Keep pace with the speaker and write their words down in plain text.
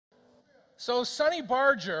So Sonny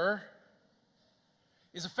Barger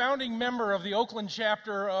is a founding member of the Oakland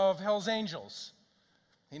chapter of Hell's Angels.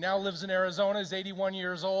 He now lives in Arizona, is 81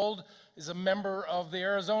 years old, is a member of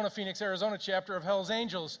the Phoenix, Arizona chapter of Hell's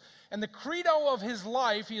Angels. And the credo of his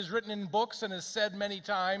life, he has written in books and has said many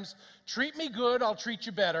times, treat me good, I'll treat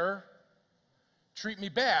you better. Treat me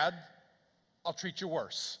bad, I'll treat you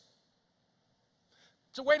worse.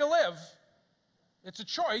 It's a way to live. It's a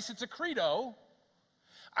choice, it's a credo.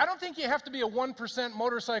 I don't think you have to be a 1%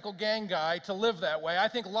 motorcycle gang guy to live that way. I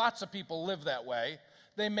think lots of people live that way.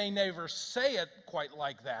 They may never say it quite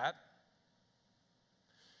like that.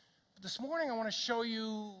 But this morning I want to show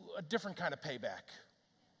you a different kind of payback.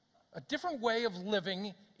 A different way of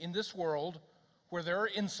living in this world where there are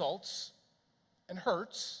insults and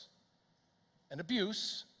hurts and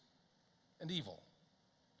abuse and evil.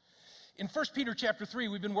 In 1 Peter chapter 3,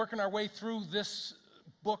 we've been working our way through this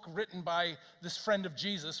book written by this friend of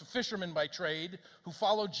Jesus, a fisherman by trade, who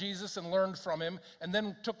followed Jesus and learned from him, and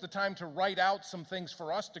then took the time to write out some things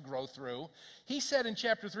for us to grow through. He said in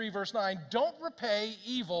chapter 3, verse 9, don't repay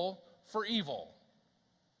evil for evil.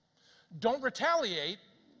 Don't retaliate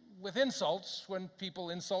with insults when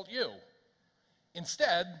people insult you.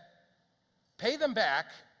 Instead, pay them back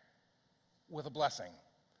with a blessing.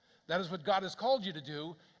 That is what God has called you to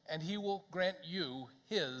do, and he will grant you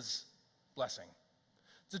his blessing.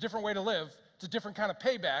 It's a different way to live. It's a different kind of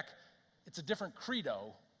payback. It's a different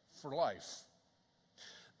credo for life.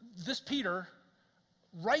 This Peter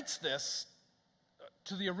writes this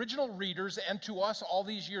to the original readers and to us all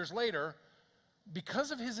these years later because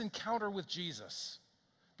of his encounter with Jesus,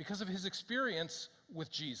 because of his experience with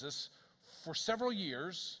Jesus for several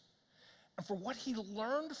years, and for what he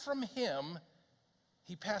learned from him,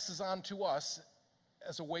 he passes on to us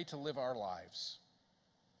as a way to live our lives.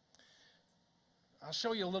 I'll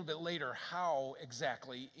show you a little bit later how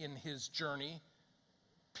exactly in his journey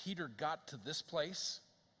Peter got to this place.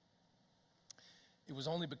 It was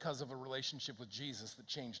only because of a relationship with Jesus that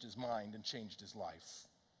changed his mind and changed his life.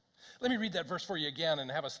 Let me read that verse for you again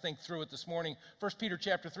and have us think through it this morning. 1 Peter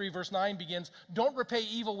chapter 3, verse 9 begins, don't repay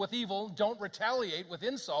evil with evil, don't retaliate with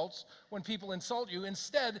insults when people insult you.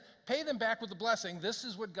 Instead, pay them back with a blessing. This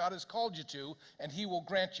is what God has called you to, and he will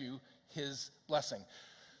grant you his blessing.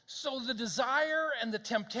 So the desire and the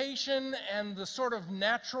temptation and the sort of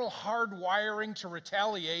natural hard wiring to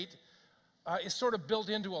retaliate is sort of built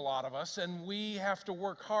into a lot of us, and we have to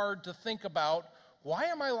work hard to think about, why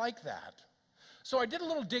am I like that? So I did a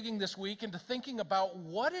little digging this week into thinking about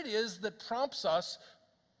what it is that prompts us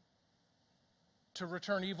to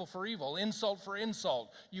return evil for evil, insult for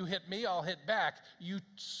insult. You hit me, I'll hit back. You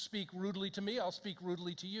speak rudely to me, I'll speak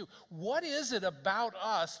rudely to you. What is it about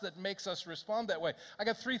us that makes us respond that way? I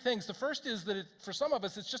got three things. The first is that for some of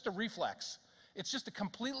us, it's just a reflex. It's just a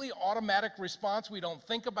completely automatic response. We don't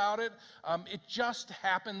think about it. It just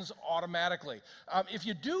happens automatically. If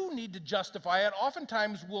you do need to justify it,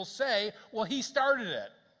 oftentimes we'll say, well, he started it.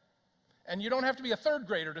 And you don't have to be a third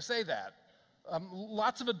grader to say that.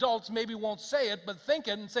 Lots of adults maybe won't say it, but think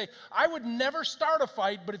it and say, I would never start a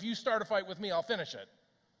fight, but if you start a fight with me, I'll finish it.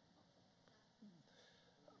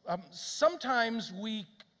 Sometimes we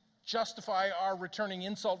justify our returning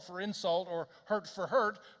insult for insult or hurt for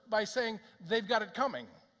hurt by saying they've got it coming.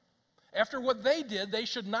 After what they did, they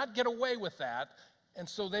should not get away with that, and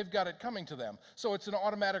so they've got it coming to them. So it's an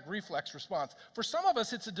automatic reflex response. For some of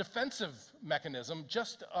us, it's a defensive mechanism,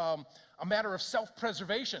 just a matter of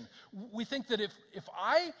self-preservation. We think that if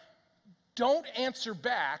I don't answer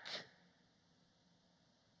back,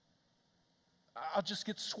 I'll just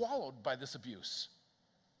get swallowed by this abuse.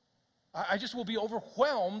 I just will be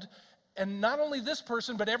overwhelmed, and not only this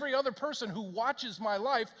person, but every other person who watches my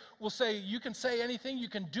life will say, you can say anything, you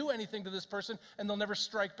can do anything to this person, and they'll never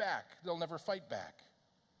strike back. They'll never fight back.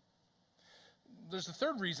 There's a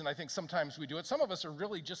third reason I think sometimes we do it. Some of us are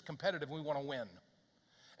really just competitive. We want to win.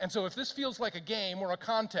 And so if this feels like a game or a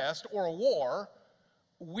contest or a war,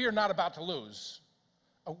 we're not about to lose.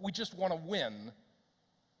 We just want to win.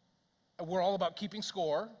 We're all about keeping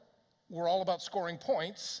score. We're all about scoring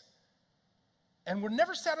points. And we're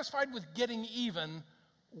never satisfied with getting even.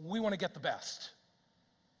 We want to get the best.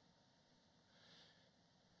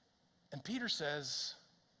 And Peter says,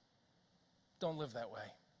 don't live that way.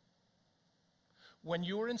 When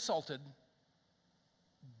you are insulted,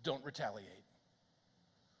 don't retaliate.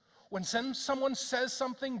 When someone says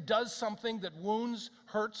something, does something that wounds,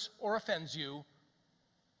 hurts, or offends you,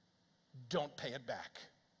 don't pay it back.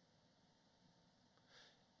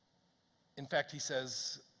 In fact, he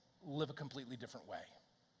says, live a completely different way.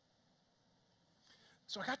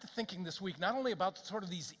 So I got to thinking this week not only about sort of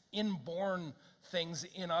these inborn things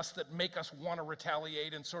in us that make us want to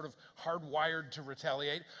retaliate and sort of hardwired to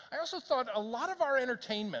retaliate, I also thought a lot of our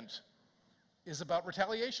entertainment is about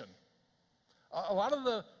retaliation. A lot of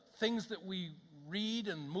the things that we read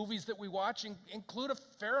and movies that we watch include a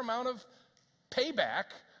fair amount of payback,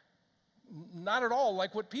 not at all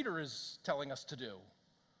like what Peter is telling us to do.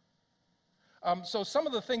 So some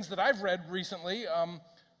of the things that I've read recently,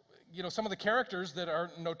 some of the characters that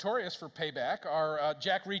are notorious for payback are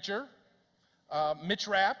Jack Reacher, Mitch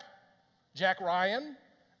Rapp, Jack Ryan,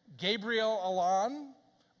 Gabriel Allon,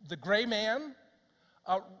 The Gray Man,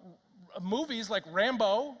 movies like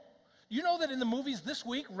Rambo. You know that in the movies this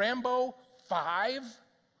week, Rambo 5,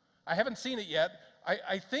 I haven't seen it yet,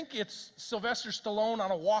 I think it's Sylvester Stallone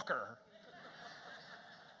on a walker.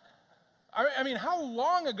 I mean, how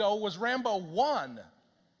long ago was Rambo 1?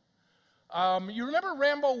 You remember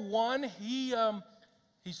Rambo 1? He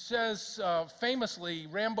says famously,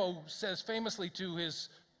 Rambo says famously to his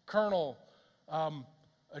colonel,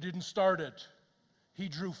 I didn't start it. He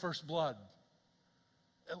drew first blood.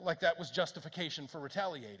 Like that was justification for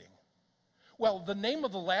retaliating. Well, the name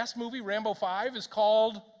of the last movie, Rambo 5, is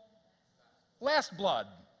called Last Blood.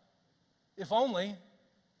 If only.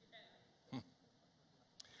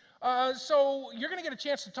 So you're going to get a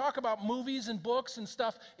chance to talk about movies and books and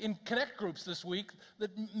stuff in Connect groups this week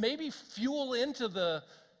that maybe fuel into the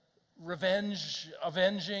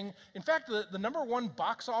avenging. In fact, the number one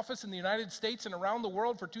box office in the United States and around the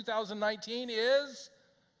world for 2019 is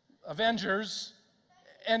Avengers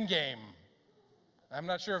Endgame. I'm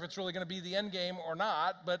not sure if it's really going to be the endgame or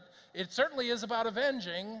not, but it certainly is about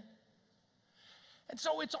avenging. And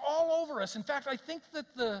so it's all over us. In fact, I think that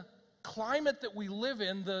the climate that we live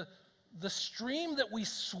in, the stream that we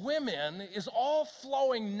swim in, is all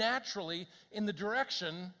flowing naturally in the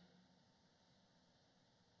direction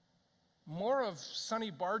more of Sonny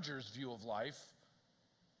Barger's view of life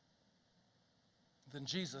than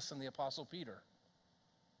Jesus and the Apostle Peter.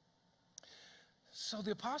 So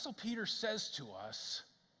the Apostle Peter says to us,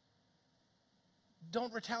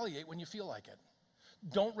 don't retaliate when you feel like it.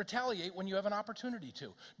 Don't retaliate when you have an opportunity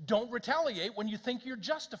to. Don't retaliate when you think you're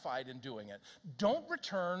justified in doing it. Don't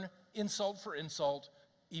return insult for insult,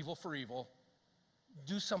 evil for evil.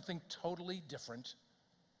 Do something totally different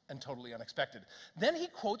and totally unexpected. Then he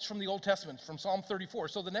quotes from the Old Testament, from Psalm 34.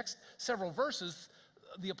 So the next several verses,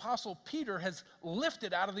 the Apostle Peter has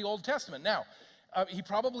lifted out of the Old Testament. Now, he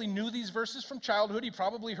probably knew these verses from childhood. He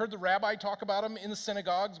probably heard the rabbi talk about them in the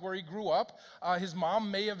synagogues where he grew up. His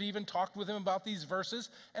mom may have even talked with him about these verses,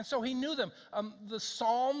 and so he knew them. The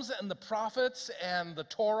Psalms and the prophets and the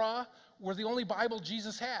Torah were the only Bible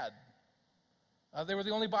Jesus had. They were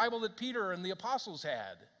the only Bible that Peter and the apostles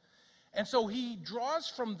had. And so he draws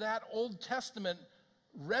from that Old Testament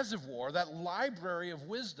reservoir, that library of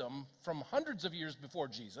wisdom from hundreds of years before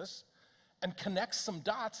Jesus, and connects some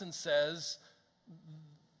dots and says,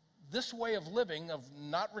 this way of living, of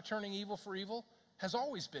not returning evil for evil, has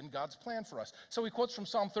always been God's plan for us. So he quotes from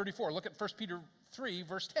Psalm 34. Look at 1 Peter 3,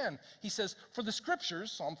 verse 10. He says, for the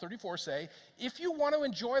scriptures, Psalm 34, say, if you want to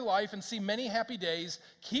enjoy life and see many happy days,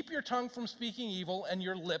 keep your tongue from speaking evil and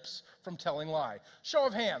your lips from telling lie. Show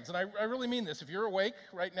of hands, and I really mean this. If you're awake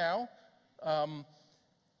right now,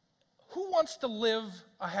 who wants to live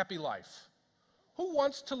a happy life? Who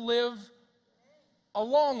wants to live a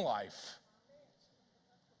long life?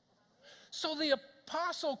 So the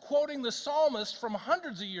apostle, quoting the psalmist from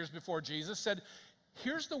hundreds of years before Jesus, said,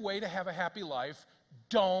 here's the way to have a happy life.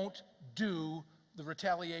 Don't do the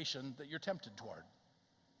retaliation that you're tempted toward.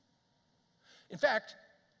 In fact,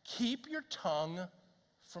 keep your tongue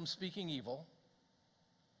from speaking evil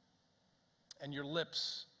and your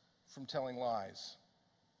lips from telling lies.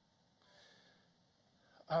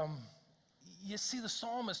 You see, the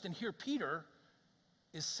psalmist, and here Peter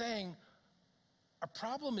is saying, our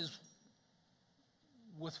problem is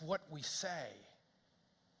with what we say.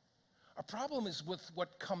 Our problem is with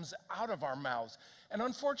what comes out of our mouths. And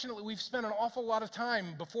unfortunately, we've spent an awful lot of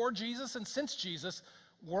time before Jesus and since Jesus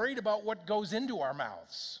worried about what goes into our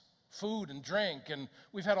mouths, food and drink, and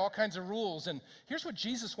we've had all kinds of rules. And here's what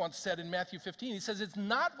Jesus once said in Matthew 15. He says, it's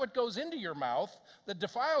not what goes into your mouth that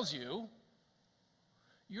defiles you.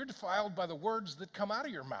 You're defiled by the words that come out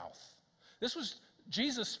of your mouth. This was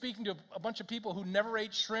Jesus speaking to a bunch of people who never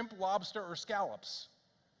ate shrimp, lobster, or scallops.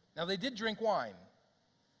 Now, they did drink wine.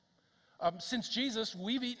 Since Jesus,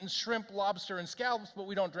 we've eaten shrimp, lobster, and scallops, but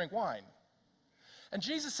we don't drink wine. And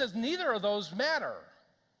Jesus says neither of those matter.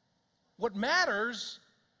 What matters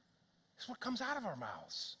is what comes out of our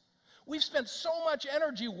mouths. We've spent so much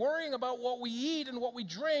energy worrying about what we eat and what we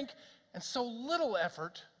drink, and so little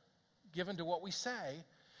effort given to what we say.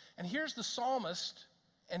 And here's the psalmist,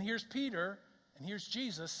 and here's Peter, and here's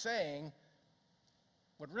Jesus saying,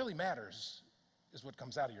 what really matters is what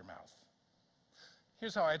comes out of your mouth.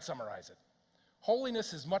 Here's how I'd summarize it.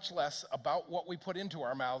 Holiness is much less about what we put into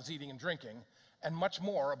our mouths, eating and drinking, and much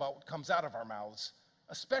more about what comes out of our mouths,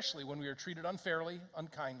 especially when we are treated unfairly,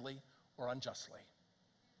 unkindly, or unjustly.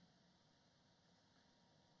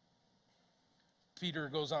 Peter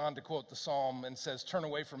goes on to quote the psalm and says, turn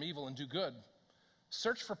away from evil and do good.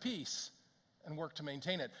 Search for peace and work to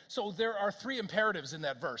maintain it. So there are three imperatives in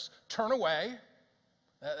that verse. Turn away.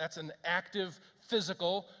 That's an active,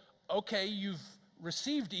 physical, okay, you've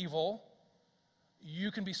received evil.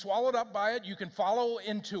 You can be swallowed up by it, you can follow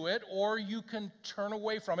into it, or you can turn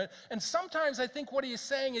away from it. And sometimes I think what he is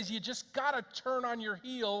saying is you just got to turn on your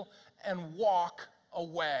heel and walk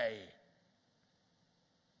away.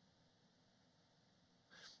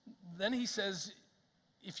 Then he says,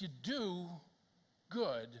 if you do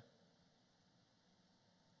good,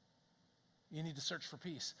 you need to search for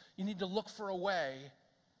peace. You need to look for a way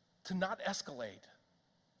to not escalate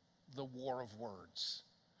the war of words.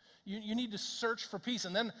 You need to search for peace.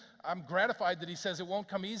 And then I'm gratified that he says it won't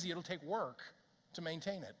come easy. It'll take work to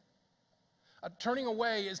maintain it. Turning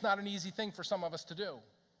away is not an easy thing for some of us to do.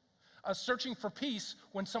 Searching for peace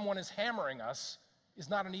when someone is hammering us is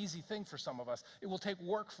not an easy thing for some of us. It will take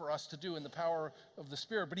work for us to do in the power of the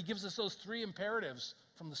Spirit. But he gives us those three imperatives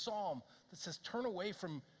from the psalm that says turn away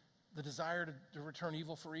from the desire to return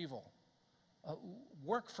evil for evil.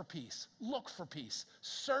 Work for peace, look for peace,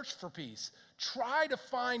 search for peace. Try to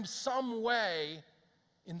find some way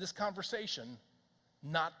in this conversation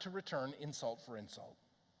not to return insult for insult.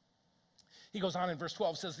 He goes on in verse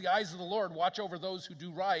 12, says, the eyes of the Lord watch over those who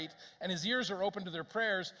do right, and his ears are open to their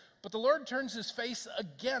prayers, but the Lord turns his face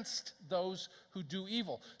against those who do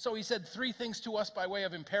evil. So he said three things to us by way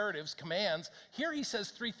of imperatives, commands. Here he says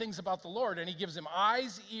three things about the Lord, and he gives him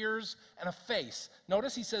eyes, ears, and a face.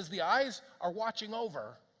 Notice he says the eyes are watching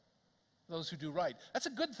over those who do right. That's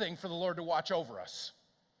a good thing for the Lord to watch over us.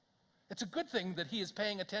 It's a good thing that he is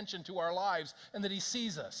paying attention to our lives and that he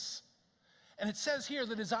sees us. And it says here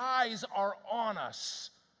that his eyes are on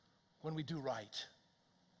us when we do right,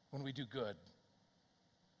 when we do good.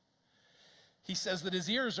 He says that his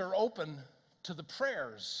ears are open to the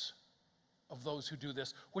prayers of those who do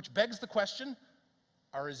this, which begs the question,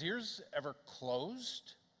 are his ears ever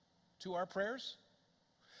closed to our prayers?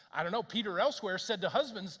 I don't know, Peter elsewhere said to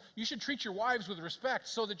husbands, you should treat your wives with respect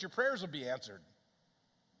so that your prayers will be answered.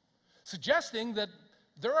 Suggesting that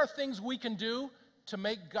there are things we can do to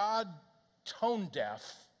make God tone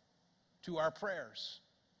deaf to our prayers.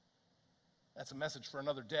 That's a message for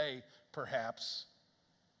another day, perhaps.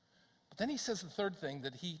 But then he says the third thing,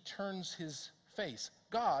 that he turns his face.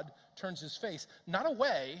 God turns his face, not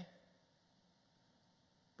away,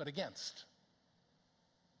 but against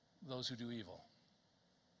those who do evil.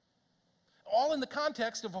 All in the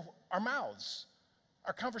context of our mouths,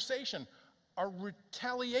 our conversation, our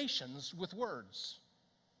retaliations with words.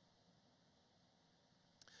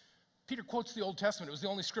 Peter quotes the Old Testament. It was the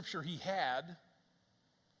only scripture he had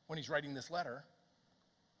when he's writing this letter.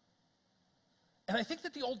 And I think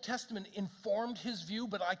that the Old Testament informed his view,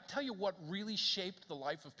 but I tell you what really shaped the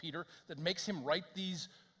life of Peter that makes him write these,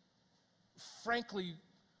 frankly,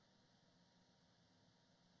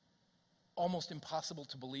 almost impossible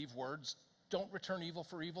to believe words. Don't return evil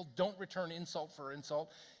for evil. Don't return insult for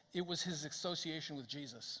insult. It was his association with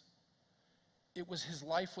Jesus. It was his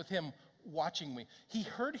life with him watching me. He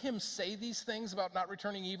heard him say these things about not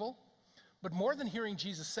returning evil, but more than hearing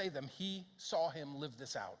Jesus say them, he saw him live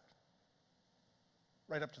this out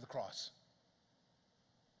right up to the cross.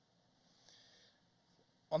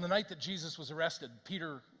 On the night that Jesus was arrested,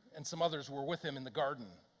 Peter and some others were with him in the garden.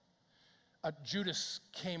 Judas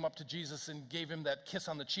came up to Jesus and gave him that kiss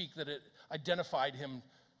on the cheek that it identified him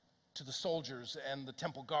to the soldiers and the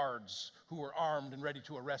temple guards who were armed and ready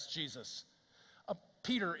to arrest Jesus.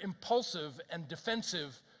 Peter, impulsive and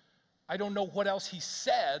defensive, I don't know what else he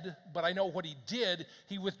said, but I know what he did.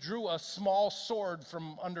 He withdrew a small sword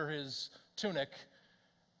from under his tunic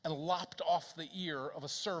and lopped off the ear of a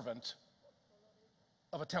servant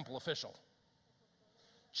of a temple official.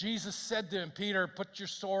 Jesus said to him, Peter, put your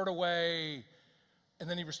sword away. And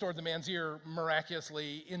then he restored the man's ear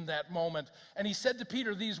miraculously in that moment. And he said to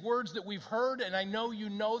Peter these words that we've heard, and I know you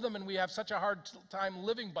know them, and we have such a hard time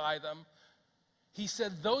living by them. He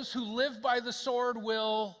said, those who live by the sword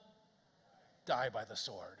will die by the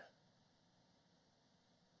sword.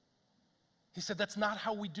 He said, that's not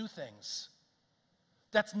how we do things.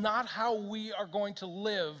 That's not how we are going to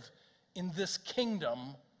live in this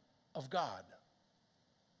kingdom of God.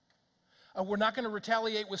 We're not going to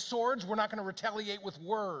retaliate with swords. We're not going to retaliate with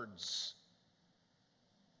words.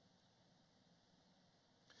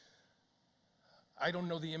 I don't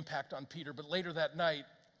know the impact on Peter, but later that night,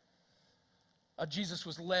 Jesus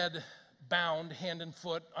was led, bound, hand and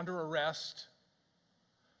foot, under arrest,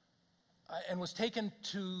 and was taken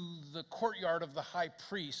to the courtyard of the high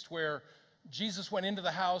priest, where Jesus went into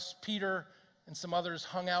the house. Peter and some others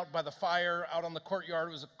hung out by the fire out on the courtyard.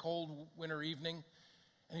 It was a cold winter evening,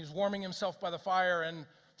 and he was warming himself by the fire. And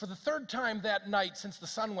for the third time that night since the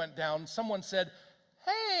sun went down, someone said,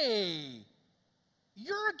 "Hey,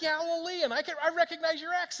 you're a Galilean. I recognize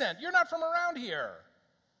your accent. You're not from around here.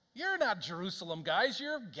 You're not Jerusalem guys.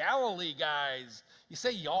 You're Galilee guys. You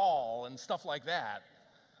say y'all and stuff like that."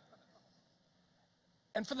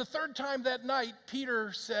 And for the third time that night,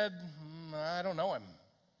 Peter said, "I don't know him."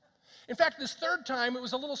 In fact, this third time, it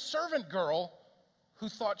was a little servant girl who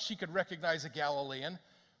thought she could recognize a Galilean.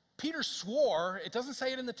 Peter swore. It doesn't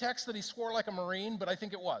say it in the text that he swore like a Marine, but I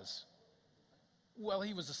think it was. Well,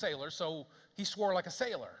 he was a sailor, so he swore like a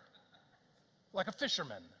sailor, like a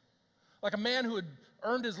fisherman, like a man who had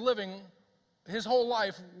earned his living his whole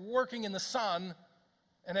life working in the sun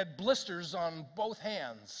and had blisters on both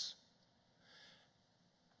hands.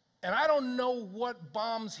 And I don't know what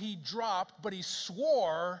bombs he dropped, but he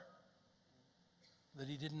swore that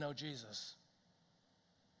he didn't know Jesus.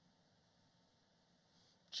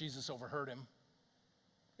 Jesus overheard him.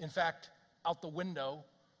 In fact, out the window,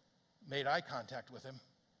 made eye contact with him.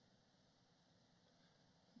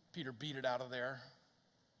 Peter beat it out of there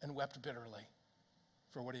and wept bitterly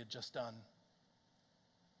for what he had just done.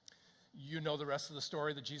 You know the rest of the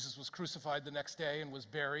story, that Jesus was crucified the next day and was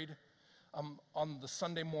buried. On the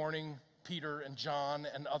Sunday morning, Peter and John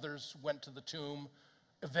and others went to the tomb,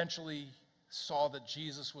 eventually saw that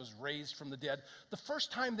Jesus was raised from the dead. The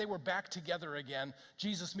first time they were back together again,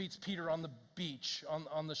 Jesus meets Peter on the beach,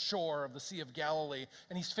 on the shore of the Sea of Galilee,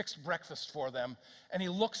 and he's fixed breakfast for them. And he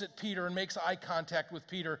looks at Peter and makes eye contact with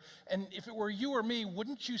Peter. And if it were you or me,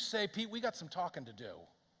 wouldn't you say, "Pete, we got some talking to do.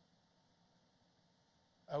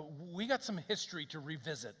 We got some history to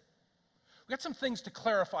revisit. We got some things to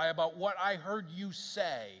clarify about what I heard you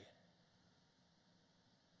say."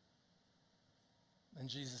 And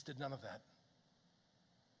Jesus did none of that.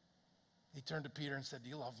 He turned to Peter and said, "Do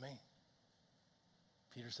you love me?"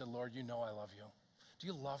 Peter said, "Lord, you know I love you." "Do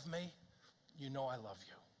you love me?" "You know I love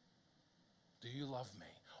you." "Do you love me?"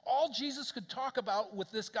 All Jesus could talk about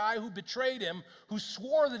with this guy who betrayed him, who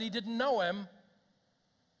swore that he didn't know him,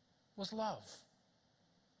 was love.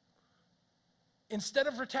 Instead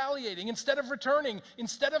of retaliating, instead of returning,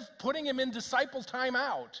 instead of putting him in disciple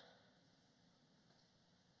timeout,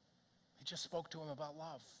 he just spoke to him about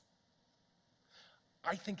love.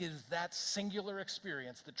 I think it is that singular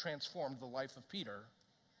experience that transformed the life of Peter,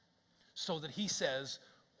 so that he says,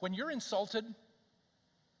 when you're insulted,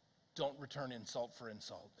 don't return insult for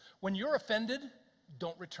insult. When you're offended,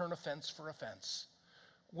 don't return offense for offense.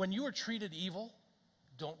 When you are treated evil,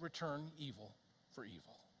 don't return evil for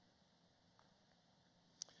evil.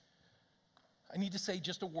 I need to say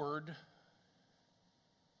just a word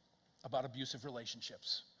about abusive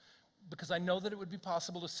relationships, because I know that it would be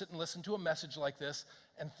possible to sit and listen to a message like this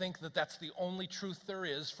and think that that's the only truth there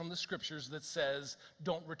is from the scriptures that says,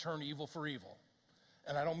 don't return evil for evil.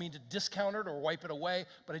 And I don't mean to discount it or wipe it away,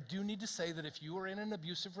 but I do need to say that if you are in an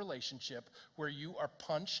abusive relationship where you are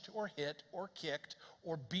punched or hit or kicked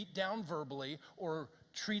or beat down verbally or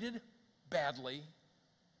treated badly,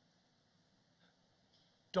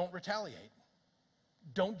 don't retaliate.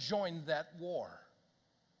 Don't join that war.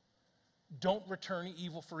 Don't return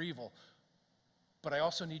evil for evil. But I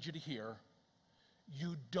also need you to hear,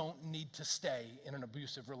 you don't need to stay in an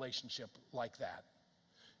abusive relationship like that.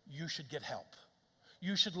 You should get help.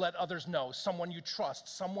 You should let others know, someone you trust,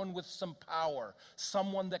 someone with some power,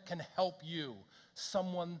 someone that can help you,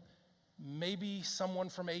 maybe someone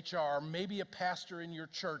from HR, maybe a pastor in your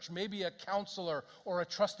church, maybe a counselor or a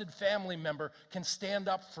trusted family member can stand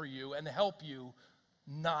up for you and help you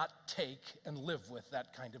not take and live with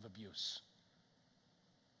that kind of abuse.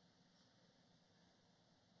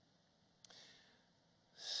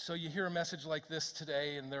 So you hear a message like this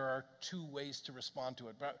today, and there are two ways to respond to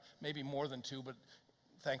it. Maybe more than two, but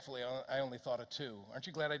thankfully I only thought of two. Aren't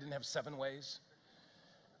you glad I didn't have 7 ways?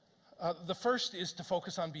 The first is to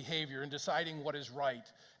focus on behavior and deciding what is right.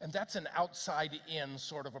 And that's an outside-in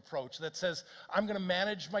sort of approach that says, I'm going to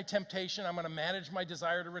manage my temptation. I'm going to manage my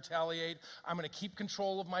desire to retaliate. I'm going to keep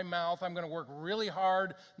control of my mouth. I'm going to work really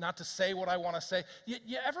hard not to say what I want to say.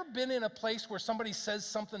 You ever been in a place where somebody says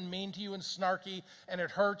something mean to you and snarky, and it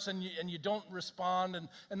hurts, and you don't respond,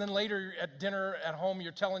 and then later at dinner at home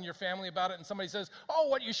you're telling your family about it, and somebody says, oh,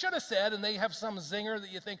 what you should have said, and they have some zinger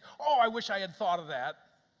that you think, oh, I wish I had thought of that.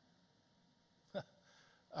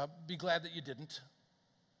 Be glad that you didn't.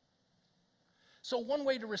 So one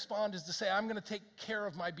way to respond is to say, I'm going to take care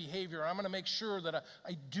of my behavior. I'm going to make sure that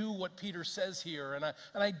I do what Peter says here, and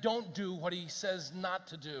I don't do what he says not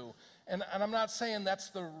to do. And I'm not saying that's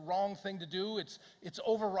the wrong thing to do. It's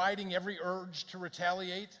overriding every urge to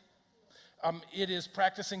retaliate. It is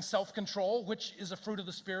practicing self-control, which is a fruit of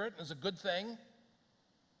the Spirit and is a good thing.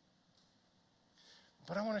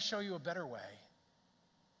 But I want to show you a better way.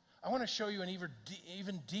 I want to show you an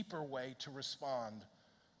even deeper way to respond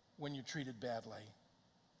when you're treated badly.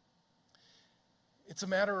 It's a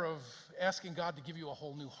matter of asking God to give you a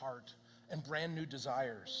whole new heart and brand new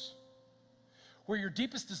desires, where your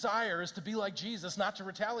deepest desire is to be like Jesus, not to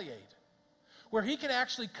retaliate, where he can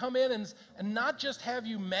actually come in and not just have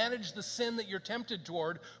you manage the sin that you're tempted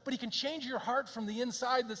toward, but he can change your heart from the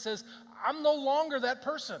inside that says, I'm no longer that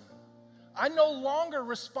person. I no longer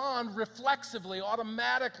respond reflexively,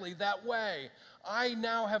 automatically that way. I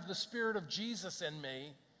now have the Spirit of Jesus in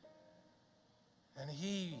me, and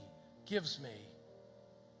he gives me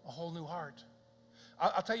a whole new heart.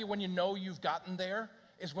 I'll tell you when you know you've gotten there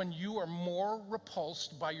is when you are more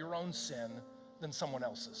repulsed by your own sin than someone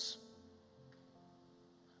else's.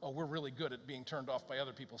 Oh, we're really good at being turned off by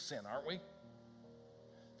other people's sin, aren't we?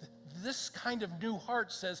 This kind of new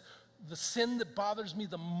heart says, the sin that bothers me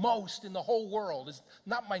the most in the whole world is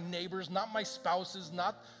not my neighbors, not my spouses,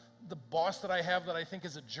 not the boss that I have that I think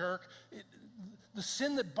is a jerk. The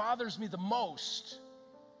sin that bothers me the most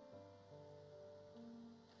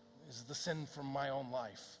is the sin from my own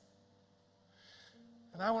life.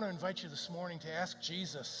 And I want to invite you this morning to ask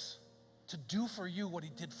Jesus to do for you what he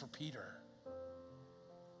did for Peter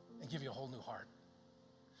and give you a whole new heart.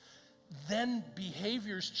 Then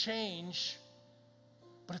behaviors change.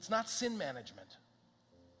 But it's not sin management.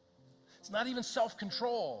 It's not even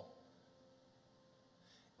self-control.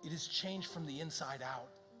 It is changed from the inside out.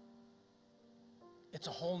 It's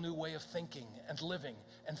a whole new way of thinking and living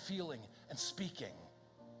and feeling and speaking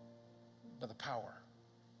by the power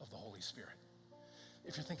of the Holy Spirit.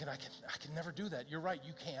 If you're thinking, I can never do that, you're right,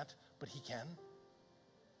 you can't, but he can.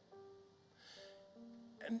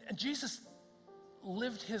 And Jesus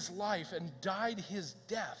lived his life and died his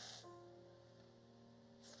death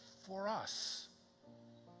for us.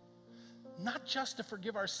 Not just to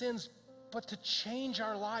forgive our sins, but to change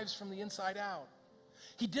our lives from the inside out.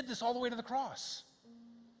 He did this all the way to the cross.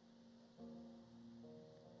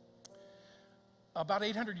 About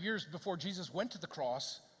 800 years before Jesus went to the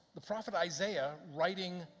cross, the prophet Isaiah,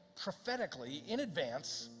 writing prophetically in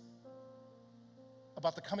advance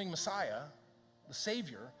about the coming Messiah, the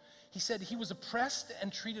Savior, he said he was oppressed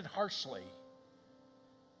and treated harshly,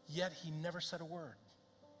 yet he never said a word.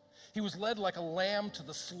 He was led like a lamb to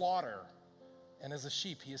the slaughter, and as a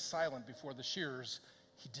sheep he is silent before the shearers.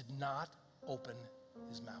 He did not open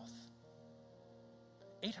his mouth.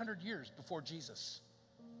 800 years before Jesus,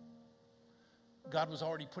 God was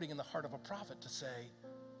already putting in the heart of a prophet to say,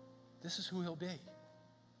 this is who he'll be.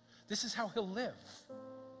 This is how he'll live.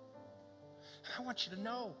 And I want you to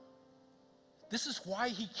know, this is why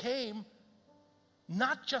he came,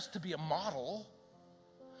 not just to be a model,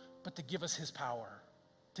 but to give us his power,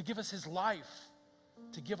 to give us his life,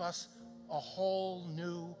 to give us a whole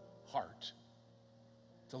new heart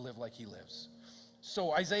to live like he lives.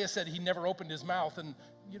 So Isaiah said he never opened his mouth, and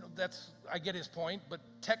I get his point, but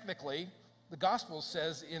technically the gospel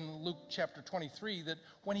says in Luke chapter 23 that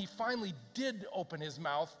when he finally did open his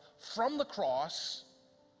mouth from the cross,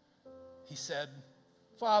 he said,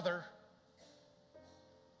 Father,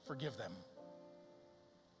 forgive them.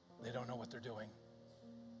 They don't know what they're doing.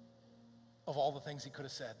 Of all the things he could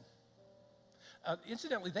have said.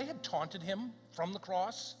 Incidentally, they had taunted him from the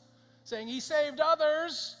cross, saying he saved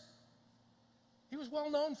others. He was well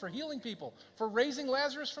known for healing people, for raising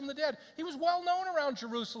Lazarus from the dead. He was well known around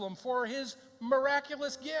Jerusalem for his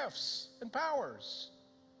miraculous gifts and powers.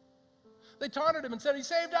 They taunted him and said he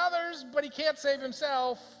saved others, but he can't save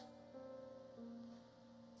himself.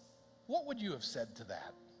 What would you have said to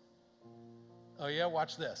that? Oh yeah,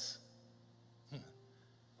 watch this.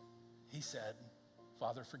 He said,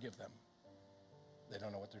 Father, forgive them. They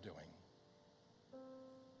don't know what they're doing.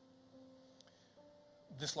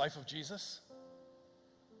 This life of Jesus,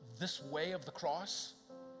 this way of the cross,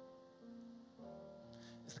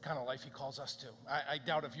 is the kind of life he calls us to. I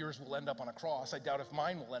doubt if yours will end up on a cross. I doubt if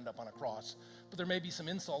mine will end up on a cross. But there may be some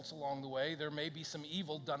insults along the way. There may be some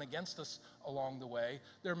evil done against us along the way.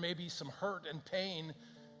 There may be some hurt and pain.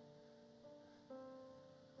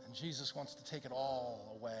 And Jesus wants to take it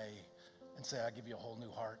all away and say, I give you a whole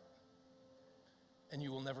new heart. And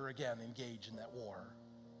you will never again engage in that war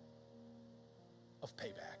of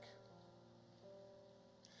payback.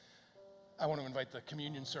 I want to invite the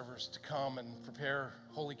communion servers to come and prepare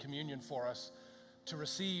Holy Communion for us, to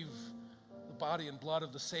receive the body and blood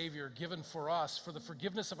of the Savior given for us for the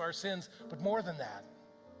forgiveness of our sins, but more than that,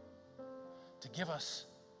 to give us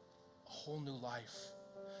a whole new life.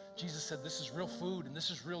 Jesus said this is real food and this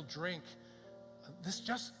is real drink. This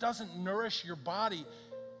just doesn't nourish your body.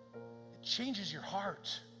 It changes your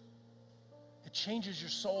heart. It changes your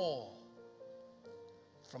soul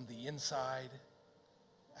from the inside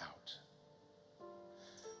out.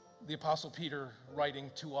 The Apostle Peter,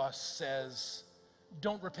 writing to us, says,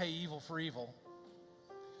 don't repay evil for evil.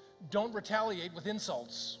 Don't retaliate with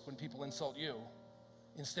insults when people insult you.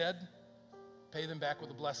 Instead, pay them back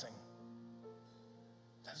with a blessing.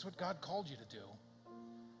 That's what God called you to do,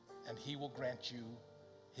 and he will grant you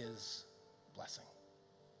his blessing.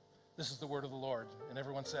 This is the word of the Lord. And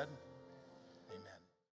everyone said,